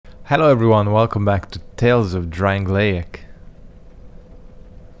Hello everyone, welcome back to Tales of Drangleic.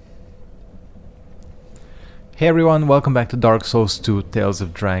 Hey everyone, welcome back to Dark Souls 2 Tales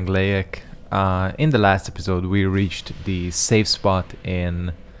of Drangleic. In the last episode we reached the safe spot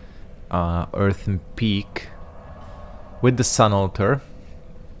in Earthen Peak with the Sun Altar.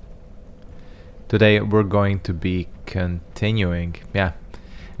 Today we're going to be continuing. Yeah,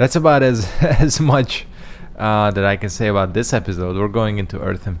 that's about as much that I can say about this episode. We're going into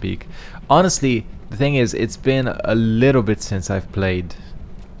Earthen Peak. Honestly, the thing is, it's been a little bit since I've played,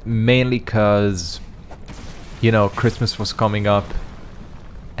 mainly because, you know, Christmas was coming up,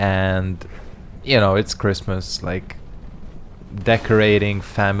 and, you know, it's Christmas, like, decorating,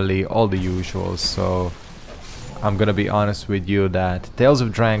 family, all the usuals, so I'm gonna be honest with you that Tales of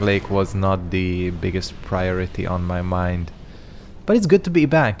Drangleic was not the biggest priority on my mind. But it's good to be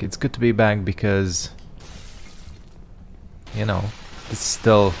back. It's good to be back because, you know, it's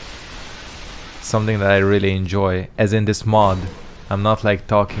still something that I really enjoy. As in this mod, I'm not like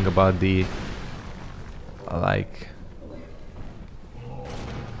talking about the like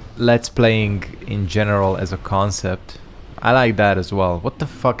let's playing in general as a concept. I like that as well. What the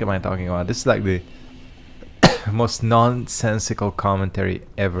fuck am I talking about? This is like the most nonsensical commentary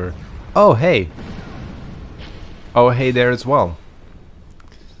ever. Oh hey! Oh hey there as well.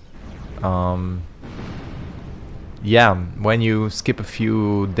 Yeah, when you skip a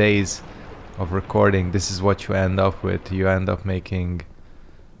few days of recording, this is what you end up with. You end up making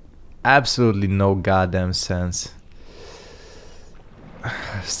absolutely no goddamn sense.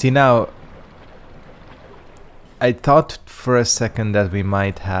 See, now I thought for a second that we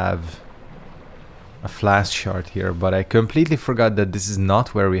might have a flask shard here, but I completely forgot that this is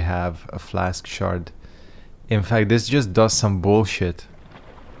not where we have a flask shard. In fact, this just does some bullshit.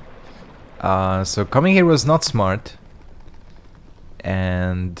 So coming here was not smart,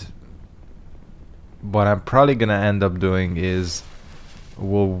 and what I'm probably gonna end up doing is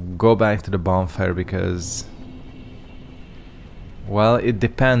we'll go back to the bonfire because, well, it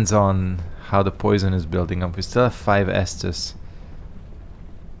depends on how the poison is building up. We still have 5 Estus.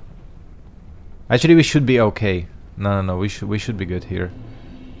 Actually, we should be okay. No, we should be good here.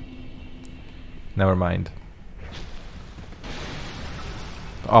 Never mind.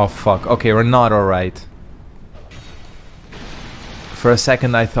 Oh fuck, okay, we're not alright. For a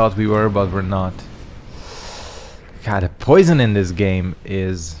second I thought we were, but we're not. God, the poison in this game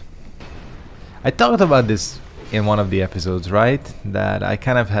is... I talked about this in one of the episodes, right? That I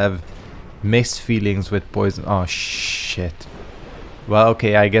kind of have mixed feelings with poison. Oh shit. Well,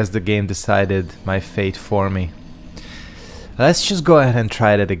 okay, I guess the game decided my fate for me. Let's just go ahead and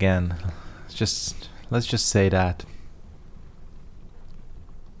try that again. Let's just say that.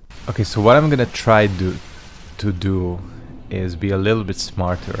 Okay, so what I'm gonna try to do is be a little bit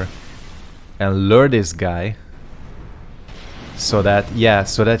smarter and lure this guy so that, yeah,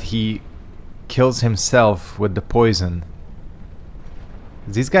 so that he kills himself with the poison.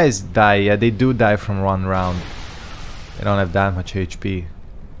 These guys die, yeah, they do die from 1 round. They don't have that much HP.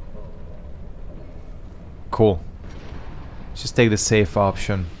 Cool. Just take the safe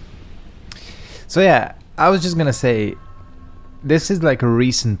option. So yeah, I was just gonna say, this is like a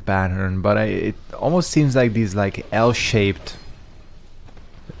recent pattern, but it almost seems like these like L-shaped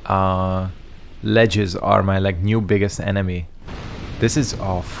ledges are my like new biggest enemy. This is,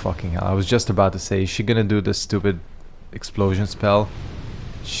 oh fucking hell, I was just about to say, is she gonna do the stupid explosion spell?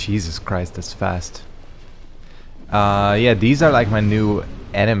 Jesus Christ, that's fast. Yeah, these are like my new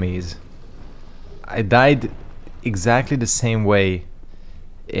enemies. I died exactly the same way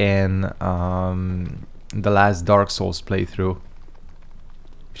in the last Dark Souls playthrough,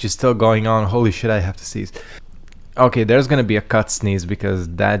 which is still going on. Holy shit, I have to sneeze. Okay, there's gonna be a cut sneeze because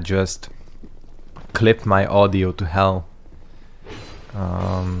that just clipped my audio to hell.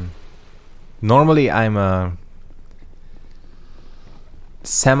 Normally I'm a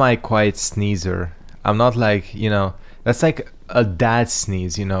semi-quiet sneezer. I'm not like, you know, that's like a dad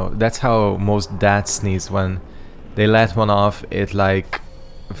sneeze, you know. That's how most dads sneeze. When they let one off, it like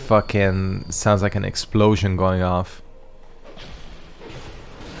fucking sounds like an explosion going off.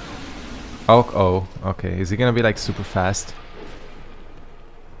 Oh, okay. Is he gonna be like super fast?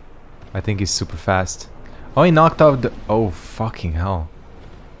 I think he's super fast. Oh, he knocked off the... Oh, fucking hell.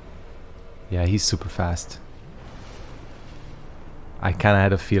 Yeah, he's super fast. I kinda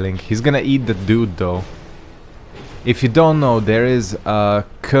had a feeling. He's gonna eat the dude though. If you don't know, there is a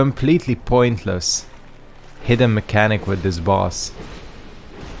completely pointless hidden mechanic with this boss.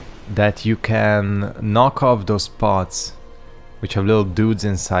 That you can knock off those pots, which have little dudes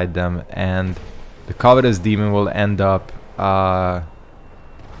inside them, and the covetous demon will end up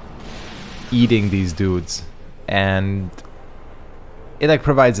eating these dudes, and it like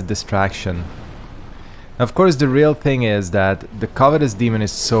provides a distraction. Of course, the real thing is that the Covetous Demon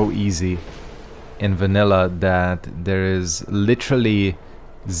is so easy in vanilla that there is literally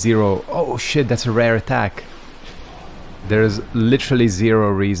zero... Oh shit, that's a rare attack. There is literally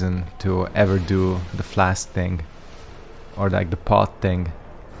zero reason to ever do the flask thing, or like the pot thing.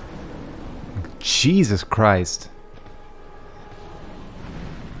 Jesus Christ.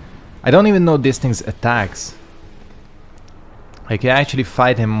 I don't even know this thing's attacks. Like, you actually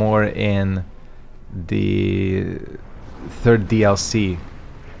fight him more in the third DLC,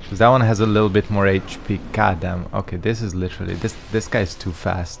 because that one has a little bit more HP. God damn. Okay, this is literally... This guy's too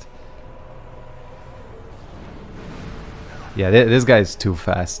fast. Yeah, this guy's too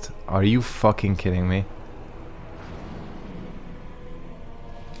fast. Are you fucking kidding me?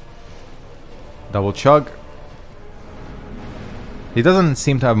 Double chug. He doesn't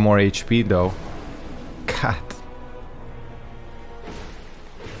seem to have more HP though. God.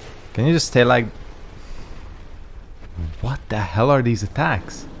 Can you just stay like... What the hell are these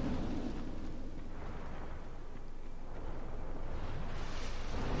attacks?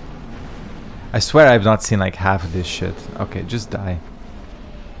 I swear I've not seen like half of this shit. Okay, just die.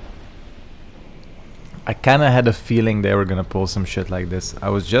 I kinda had a feeling they were gonna pull some shit like this. I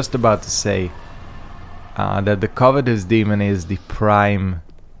was just about to say that the Covetous Demon is the prime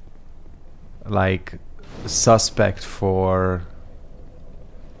like suspect for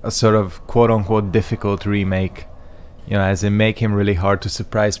a sort of quote-unquote difficult remake, you know, as in make him really hard to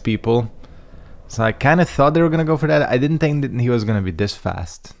surprise people. So I kind of thought they were gonna go for that. I didn't think that he was gonna be this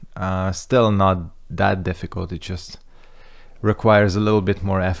fast. Still not that difficult, it just requires a little bit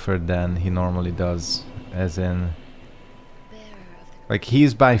more effort than he normally does, as in like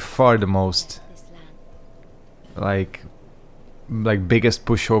he's by far the most like biggest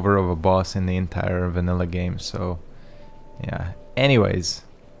pushover of a boss in the entire vanilla game. So yeah, anyways,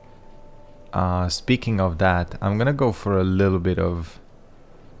 speaking of that, I'm gonna go for a little bit of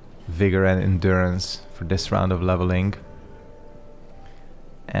vigor and endurance for this round of leveling,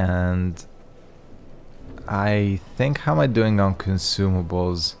 and I think, how am I doing on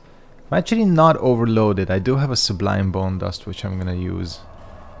consumables? I'm actually not overloaded. I do have a Sublime Bone Dust which I'm gonna use.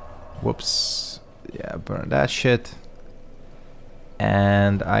 Whoops. Yeah, burn that shit.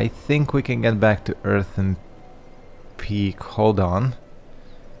 And I think we can get back to Earthen Peak. Hold on.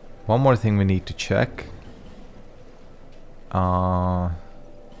 One more thing we need to check. I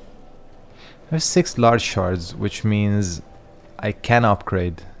have 6 large shards, which means I can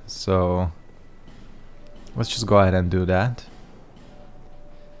upgrade. So let's just go ahead and do that.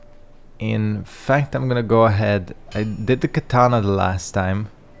 In fact, I'm gonna go ahead. I did the katana the last time.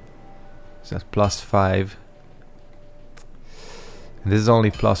 So that's +5. This is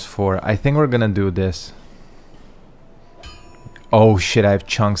only +4. I think we're gonna do this. Oh shit, I have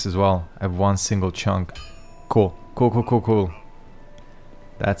chunks as well. I have 1 single chunk. Cool. Cool.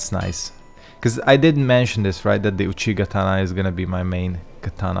 That's nice. Because I did mention this, right? That the Uchi katana is gonna be my main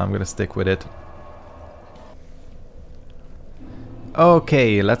katana. I'm gonna stick with it.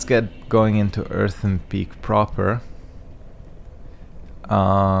 Okay, let's get going into Earthen Peak proper.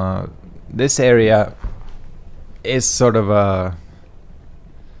 This area is sort of a...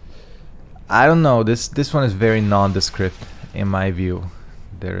 I don't know, this one is very nondescript in my view.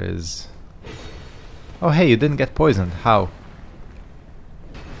 There is... Oh hey, you didn't get poisoned. How?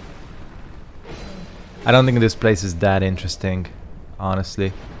 I don't think this place is that interesting,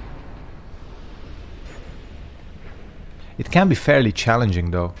 honestly. It can be fairly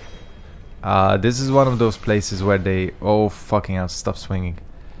challenging though. This is one of those places where they... Oh fucking hell, stop swinging.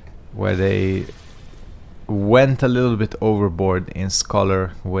 Where they went a little bit overboard in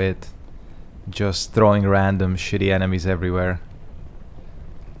Scholar with just throwing random shitty enemies everywhere.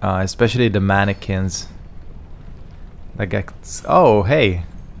 Especially the mannequins. Like, oh hey!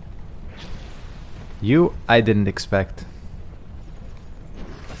 You, I didn't expect.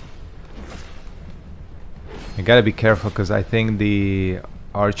 You gotta be careful, because I think the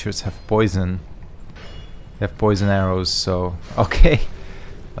archers have poison. They have poison arrows, so... Okay!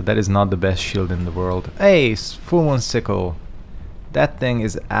 That is not the best shield in the world. Hey, Full Moon Sickle. That thing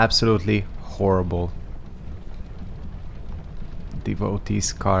is absolutely horrible. Devotee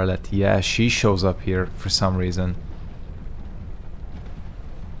Scarlet. Yeah, she shows up here for some reason.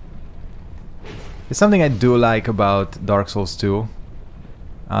 It's something I do like about Dark Souls 2.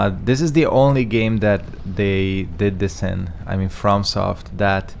 This is the only game that they did this in, I mean FromSoft,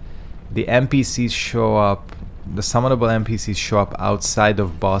 that the NPCs show up, the summonable NPCs show up outside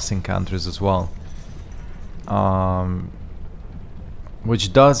of boss encounters as well.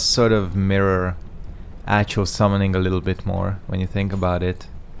 which does sort of mirror actual summoning a little bit more when you think about it.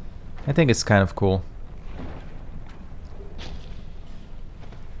 I think it's kind of cool.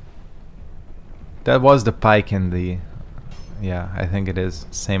 That was the pike in the... yeah, I think it is.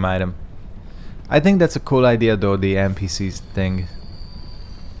 Same item. I think that's a cool idea though, the NPCs thing.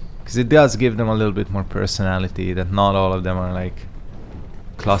 Because it does give them a little bit more personality, that not all of them are like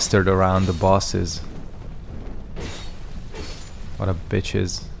clustered around the bosses. What a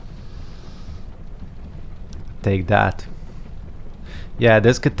bitches. Take that. Yeah,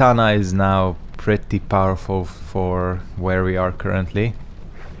 this katana is now pretty powerful for where we are currently.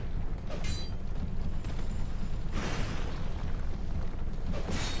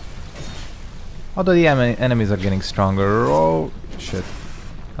 Although the enemies are getting stronger. Oh shit.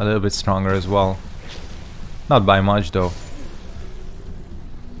 A little bit stronger as well. Not by much though.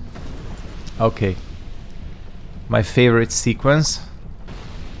 Okay. My favorite sequence.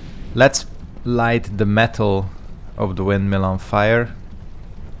 Let's light the metal of the windmill on fire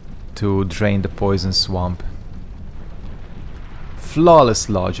to drain the poison swamp. Flawless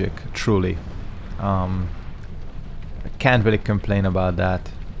logic, truly. I can't really complain about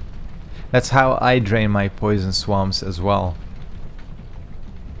that. That's how I drain my poison swamps as well.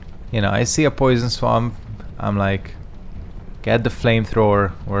 You know, I see a poison swamp, I'm like, get the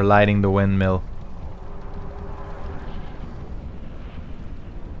flamethrower, we're lighting the windmill.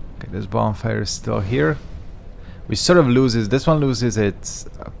 Okay, this bonfire is still here. Which sort of loses, this one loses its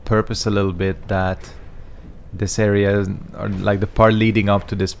purpose a little bit, that this area, or like the part leading up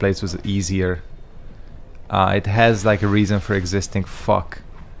to this place, was easier. It has like a reason for existing,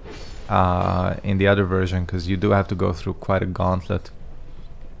 in the other version, because you do have to go through quite a gauntlet.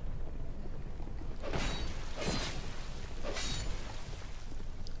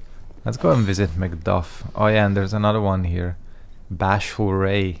 Let's go and visit Macduff. Oh yeah, and there's another one here. Bashful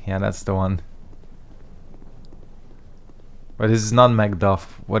Ray. Yeah, that's the one. But this is not Macduff.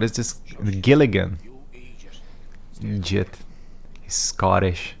 What is this? Gilligan. Idiot. He's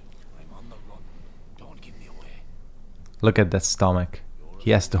Scottish. Look at that stomach. He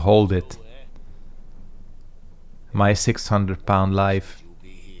has to hold it. My 600-pound life.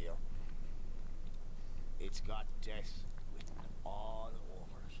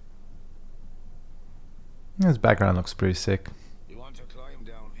 His background looks pretty sick. You want to climb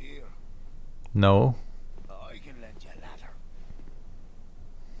down here? No. I can lend you a ladder.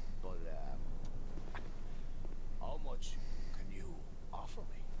 But how much can you offer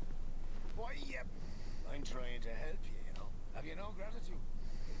me? Why, yep. I'm trying to help you, you know. Have you no gratitude?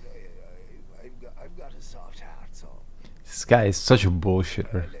 I've got a soft heart, so... This guy is such a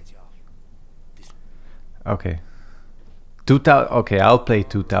bullshitter. Okay. 2,000. Okay, I'll play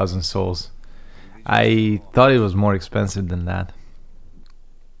 2,000 souls. I thought it was more expensive than that.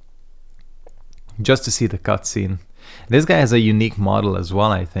 Just to see the cutscene. This guy has a unique model as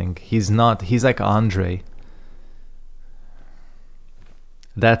well, I think. He's like Andre.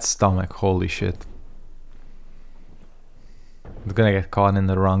 That stomach, holy shit. He's gonna get caught in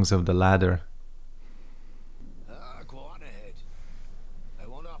the rungs of the ladder. Go on ahead. I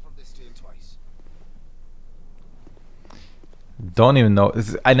won't offer this to you twice. Don't even know.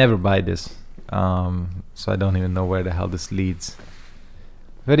 I never buy this. So I don't even know where the hell this leads.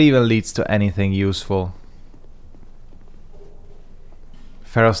 If it even leads to anything useful.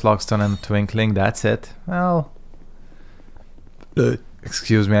 Ferrous Lockstone and Twinkling, that's it. Well,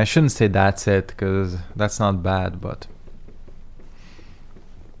 excuse me, I shouldn't say that's it, because that's not bad, but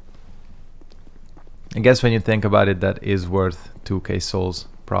I guess when you think about it, that is worth 2k souls,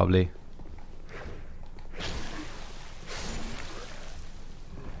 probably.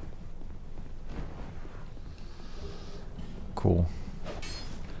 Cool.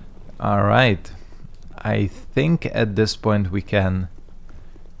 Alright. I think at this point we can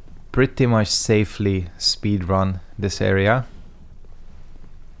pretty much safely speedrun this area.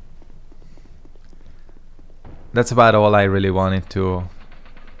 That's about all I really wanted to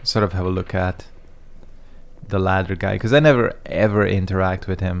sort of have a look at. The ladder guy, because I never ever interact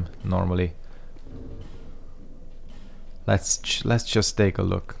with him normally. Let's just take a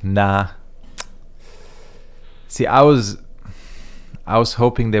look. Nah. See, I was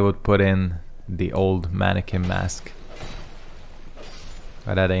hoping they would put in the old mannequin mask,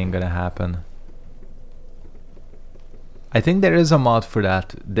 but that ain't gonna happen. I think there is a mod for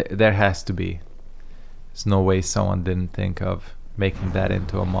that. There has to be. There's no way someone didn't think of making that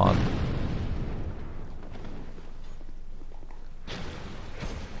into a mod.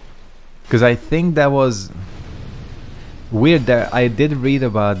 Because I think that was weird. That I did read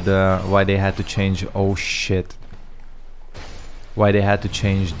about why they had to change. Oh shit. why they had to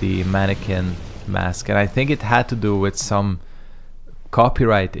change the mannequin mask, and I think it had to do with some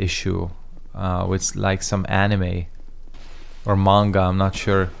copyright issue with like some anime or manga, I'm not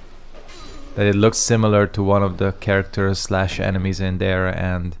sure, that it looks similar to one of the characters slash enemies in there,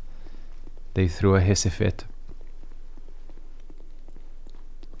 and they threw a hissy fit.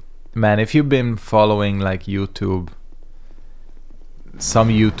 Man, if you've been following like YouTube, some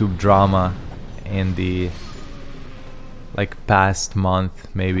YouTube drama in the like past month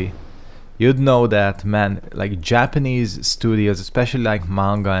maybe, you'd know that, man, like Japanese studios, especially like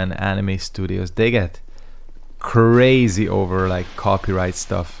manga and anime studios, they get crazy over like copyright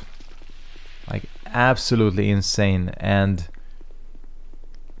stuff, like absolutely insane. And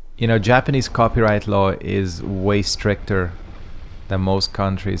you know, Japanese copyright law is way stricter than most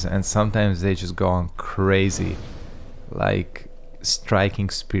countries, and sometimes they just go on crazy, like striking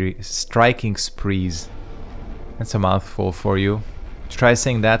sprees. That's a mouthful for you. Try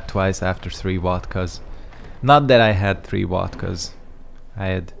saying that twice after 3 vodkas. Not that I had 3 vodkas. I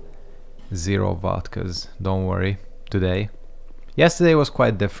had 0 vodkas. Don't worry. Today. Yesterday was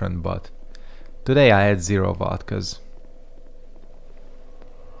quite different, but today I had 0 vodkas.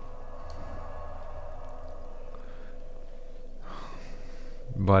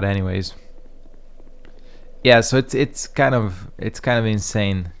 But anyways, yeah. So it's kind of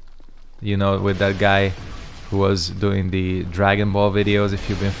insane, you know, with that guy who was doing the Dragon Ball videos. If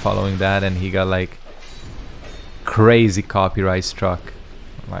you've been following that, and he got like crazy copyright struck,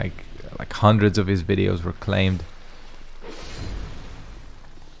 like hundreds of his videos were claimed.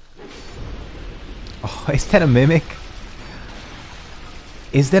 Oh, is that a mimic?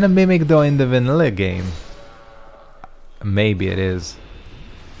 Is that a mimic though in the vanilla game? Maybe it is.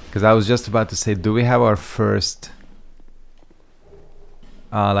 Because I was just about to say, do we have our first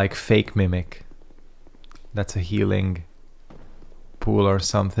like fake mimic? That's a healing pool or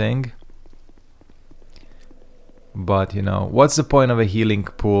something. But you know, what's the point of a healing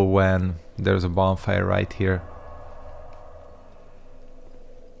pool when there's a bonfire right here?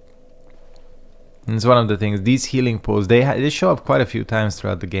 And it's one of the things, these healing pools, they show up quite a few times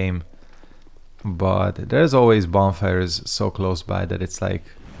throughout the game. But there's always bonfires so close by that it's like,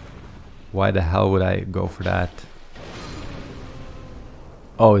 why the hell would I go for that?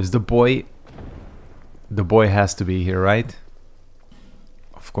 Oh, is the boy... The boy has to be here, right?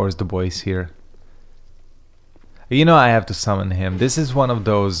 Of course the boy's here. You know I have to summon him. This is one of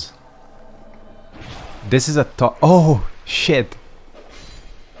those... This is a oh, shit!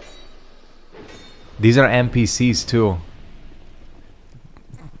 These are NPCs too.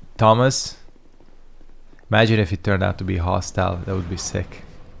 Thomas? Imagine if he turned out to be hostile. That would be sick.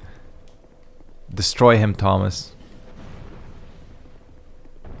 Destroy him, Thomas.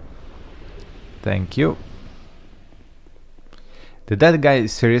 Thank you. Did that guy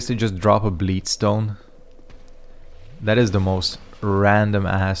seriously just drop a bleed stone? That is the most random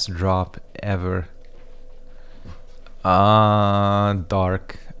ass drop ever.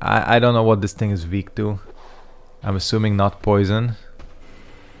 Dark. I don't know what this thing is weak to. I'm assuming not poison.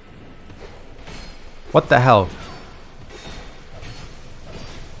 What the hell?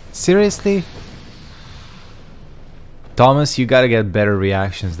 Seriously? Thomas, you gotta get better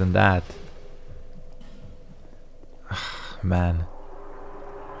reactions than that. Man.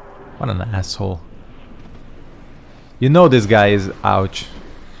 What an asshole. You know this guy is ouch.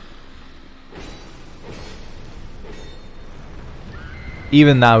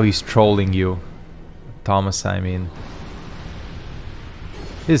 Even now he's trolling you. Thomas, I mean.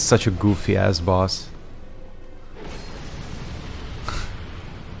 He's such a goofy ass boss.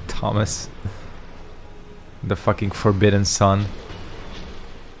 Thomas. The fucking forbidden son.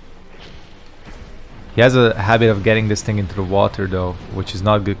 He has a habit of getting this thing into the water though, which is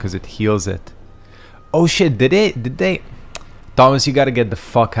not good because it heals it. Oh shit, did they? Thomas, you gotta get the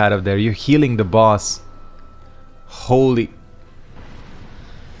fuck out of there. You're healing the boss. Holy...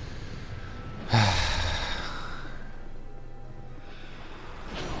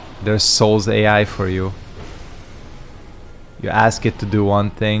 There's Soul's AI for you. You ask it to do one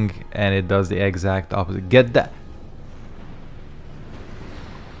thing and it does the exact opposite. Get that.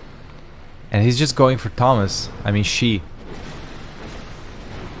 And he's just going for Thomas. I mean, she.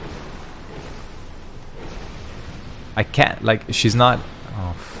 I can't, like, she's not...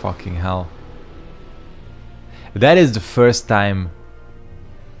 Oh, fucking hell. That is the first time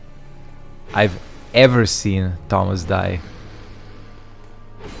I've ever seen Thomas die.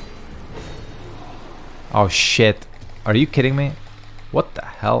 Oh, shit. Are you kidding me? What the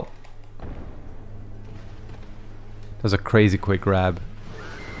hell? That was a crazy quick grab.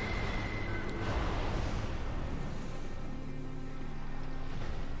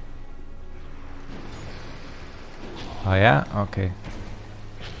 Oh yeah? Okay.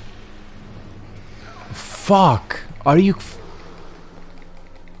 Fuck! Are you...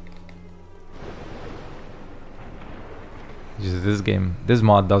 Jesus, this game, this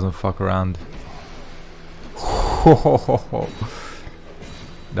mod doesn't fuck around.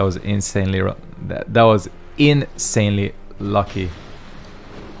 That was insanely... That was insanely lucky.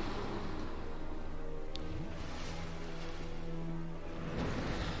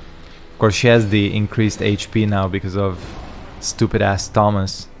 Of course, she has the increased HP now because of stupid ass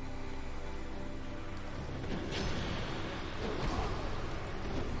Thomas.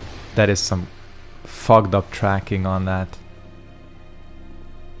 That is some fucked up tracking on that.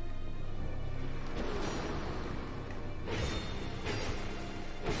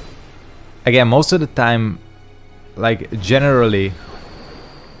 Again, most of the time, like generally,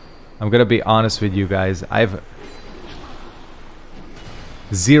 I'm gonna be honest with you guys, I've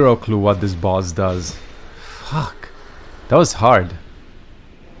zero clue what this boss does. Fuck. That was hard.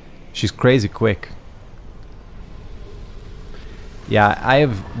 She's crazy quick. Yeah, I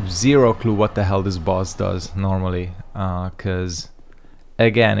have zero clue what the hell this boss does normally. Cause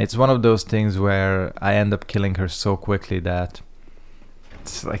again, it's one of those things where I end up killing her so quickly that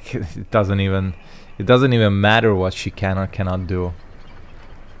it's like it doesn't even matter what she can or cannot do.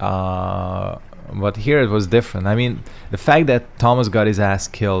 But here it was different. I mean, the fact that Thomas got his ass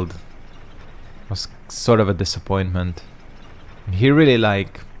killed was sort of a disappointment. He really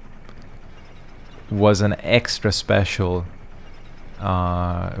like was an extra special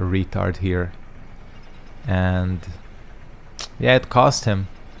retard here, and yeah, it cost him.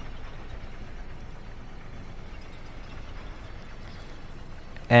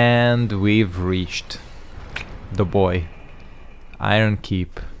 And we've reached the boy, Iron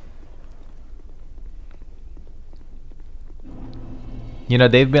Keep. You know,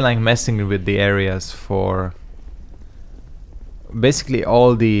 they've been like messing with the areas for basically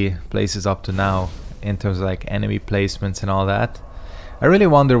all the places up to now in terms of like enemy placements and all that. I really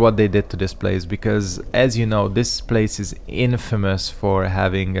wonder what they did to this place, because as you know, this place is infamous for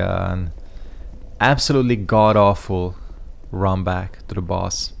having an absolutely god-awful run back to the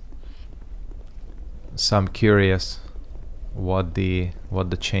boss. So I'm curious what the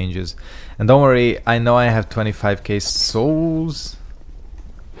changes. And don't worry, I know I have 25k souls.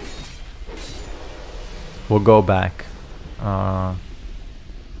 We'll go back. We'll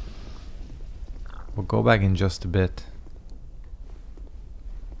go back in just a bit.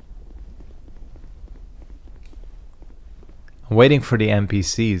 I'm waiting for the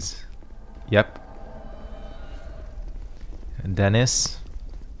NPCs. Yep. Dennis.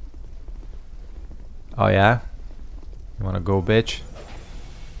 Oh yeah? You wanna go, bitch?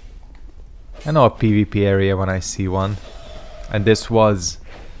 I know a PvP area when I see one. And this was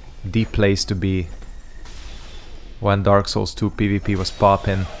the place to be when Dark Souls 2 PvP was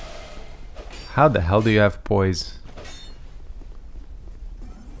poppin'. How the hell do you have poise?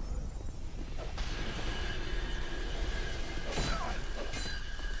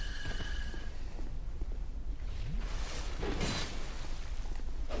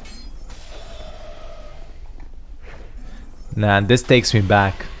 Nah, this takes me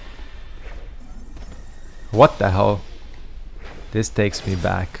back. What the hell? This takes me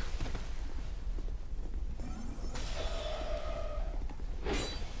back.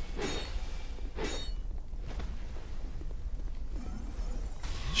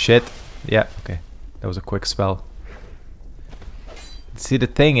 Shit. Yeah, okay. That was a quick spell. See, the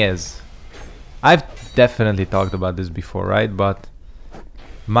thing is, I've definitely talked about this before, right? But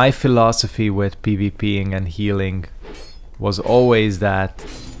my philosophy with PvPing and healing was always that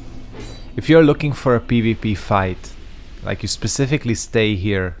if you're looking for a PvP fight, like you specifically stay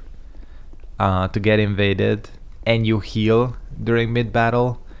here to get invaded and you heal during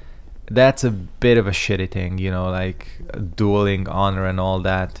mid-battle, that's a bit of a shitty thing, you know, like dueling honor and all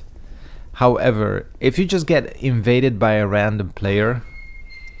that. However, if you just get invaded by a random player,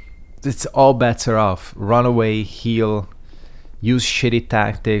 it's all bets are off. Run away, heal, use shitty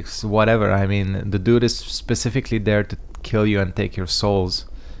tactics, whatever. I mean, the dude is specifically there to kill you and take your souls.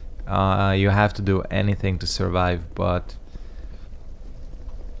 You have to do anything to survive, but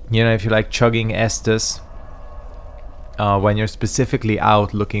you know, if you like chugging Estus when you're specifically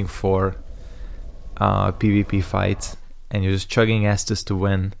out looking for PvP fights and you're just chugging Estus to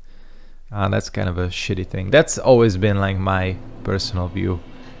win, that's kind of a shitty thing. That's always been like my personal view.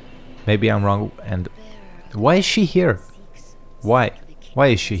 Maybe I'm wrong. And why is she here? Why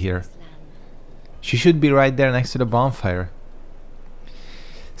is she here? She should be right there next to the bonfire.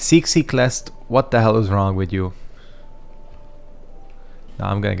 Seek Lest, what the hell is wrong with you? No,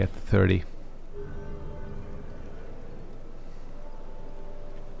 I'm gonna get 30.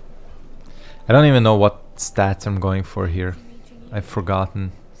 I don't even know what stats I'm going for here. I've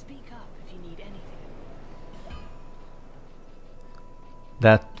forgotten. Speak up if you need anything.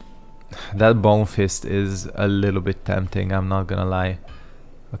 That bone fist is a little bit tempting, I'm not gonna lie.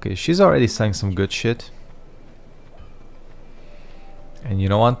 Okay, she's already saying some good shit. And you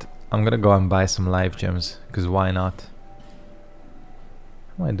know what? I'm gonna go and buy some life gems, because why not?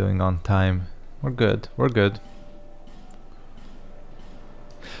 How am I doing on time? We're good, we're good.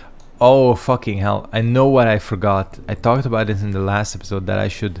 Oh, fucking hell. I know what I forgot. I talked about this in the last episode, that I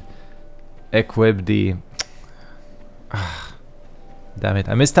should equip the... Damn it.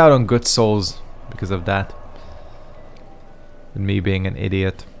 I missed out on good souls because of that. And me being an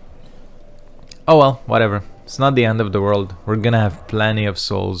idiot. Oh well, whatever. It's not the end of the world. We're gonna have plenty of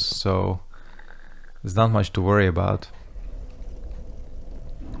souls, so there's not much to worry about.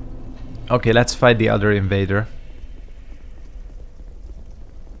 Okay, let's fight the other invader.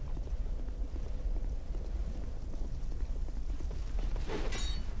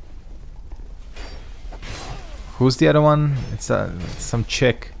 Who's the other one? It's some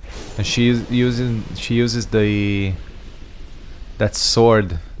chick, and she uses the that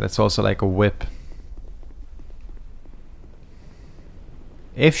sword that's also like a whip.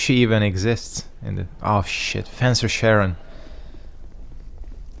 If she even exists in the... Oh shit, Fencer Sharon.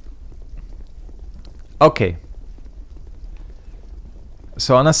 Okay.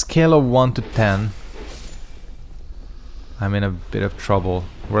 So on a scale of 1 to 10, I'm in a bit of trouble.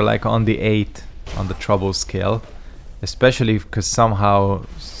 We're like on the 8 on the trouble scale. Especially because somehow,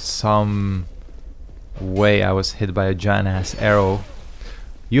 some way I was hit by a giant ass arrow.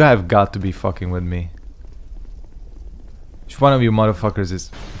 You have got to be fucking with me. Which one of you motherfuckers is...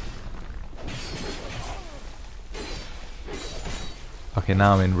 Okay,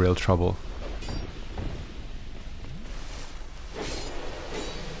 now I'm in real trouble.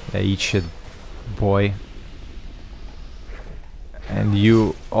 Yeah, eat shit, boy. And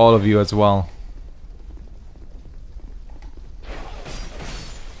you, all of you as well.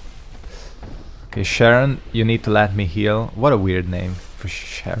 Okay, Sharon, you need to let me heal. What a weird name for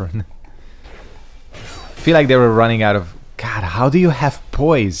Sharon. I feel like they were running out of... God, how do you have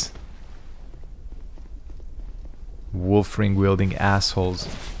poise? Wolf ring wielding assholes.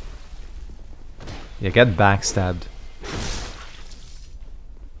 Yeah, get backstabbed.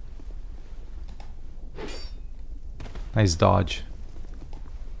 Nice dodge.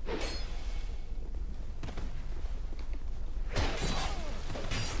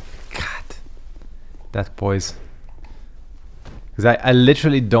 That poise. Because I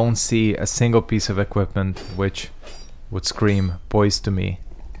literally don't see a single piece of equipment which would scream poise to me.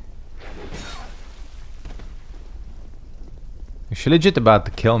 Is she legit about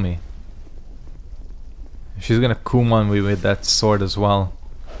to kill me? She's gonna Kumon me with that sword as well.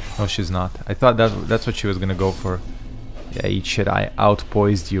 No, she's not. I thought that's what she was gonna go for. Yeah, eat shit, I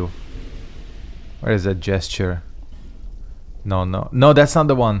out-poised you. Where is that gesture? No, no. No, that's not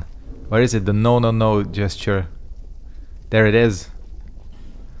the one. Where is it? The no, no, no gesture. There it is.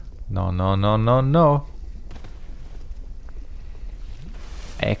 No, no, no, no, no.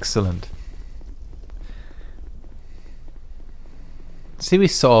 Excellent. See, we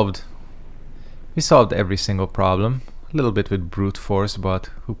solved every single problem. A little bit with brute force, but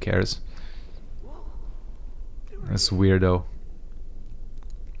who cares? That's weirdo.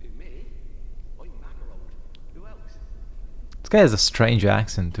 This guy has a strange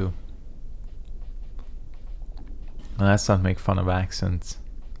accent too. Let's not make fun of accents.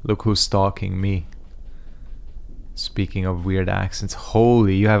 Look who's stalking me. Speaking of weird accents,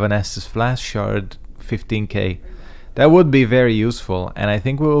 holy, you have an Estus Flash Shard, 15k. That would be very useful, and I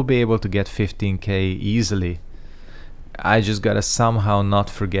think we will be able to get 15k easily. I just gotta somehow not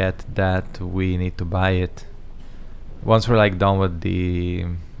forget that we need to buy it. Once we're like done with the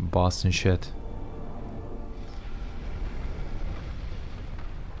boss and shit.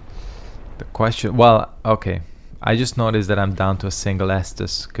 The question, well, okay. I just noticed that I'm down to a single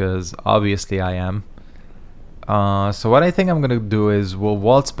Estus, because obviously I am. So what I think I'm gonna do is we'll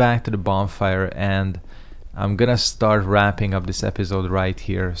waltz back to the bonfire, and I'm gonna start wrapping up this episode right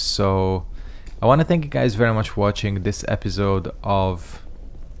here. So I want to thank you guys very much for watching this episode of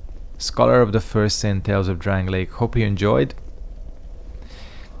Scholar of the First Sin, Tales of Drangleic. Hope you enjoyed.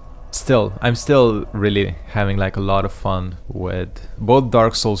 I'm still really having like a lot of fun with both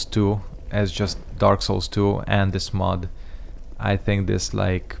Dark Souls 2 as just Dark Souls 2 and this mod. I think this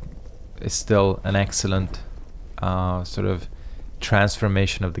like is still an excellent sort of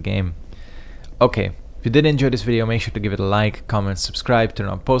transformation of the game. Okay, if you did enjoy this video, make sure to give it a like, comment, subscribe, turn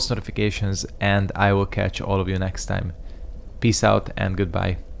on post notifications, and I will catch all of you next time. Peace out and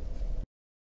goodbye.